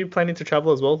weren't you planning to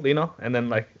travel as well, Lina? And then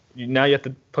now you have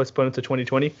to postpone it to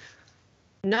 2020.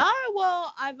 No,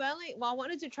 well, I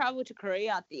wanted to travel to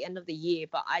Korea at the end of the year,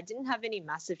 but I didn't have any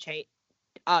massive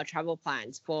travel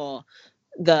plans for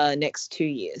the next 2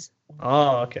 years.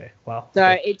 Oh, okay. Wow. So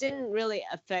it didn't really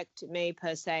affect me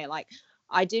per se. Like,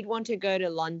 I did want to go to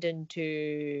London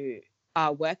to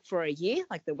work for a year,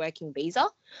 like the working visa.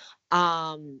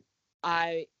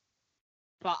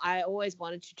 But I always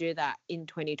wanted to do that in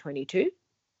 2022.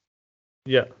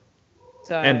 Yeah.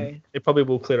 So. And it probably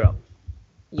will clear up.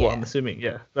 Yeah. Well, I'm assuming.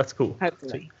 Yeah, that's cool.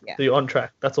 Hopefully. So you're on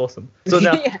track. That's awesome. So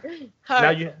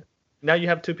now you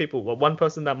have two people. Well, one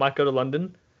person that might go to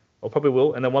London, or probably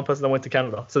will, and then one person that went to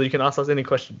Canada. So you can ask us any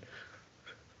question.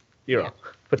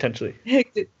 Potentially.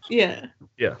 Yeah.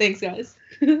 Thanks, guys.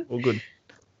 All good.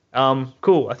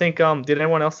 Cool. I think did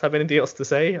anyone else have anything else to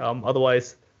say?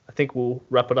 Otherwise, I think we'll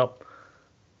wrap it up.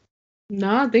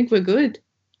 No, I think we're good.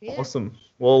 Yeah. Awesome.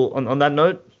 Well, on that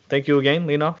note, thank you again,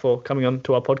 Lina, for coming on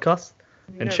to our podcast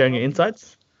and sharing your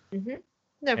insights. Mm-hmm.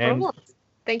 No problem.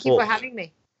 Thank you for having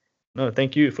me. No,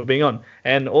 thank you for being on.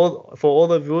 And for all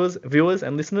the viewers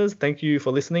and listeners, thank you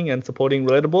for listening and supporting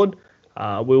Relatable.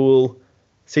 We will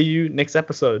see you next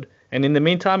episode. And in the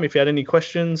meantime, if you had any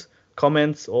questions,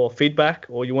 comments, or feedback,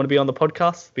 or you want to be on the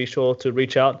podcast, be sure to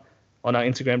reach out on our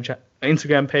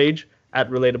Instagram page at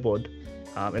Relatorboard.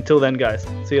 Until then, guys,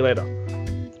 see you later.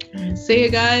 See you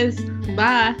guys.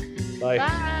 Bye. Bye.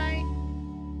 Bye.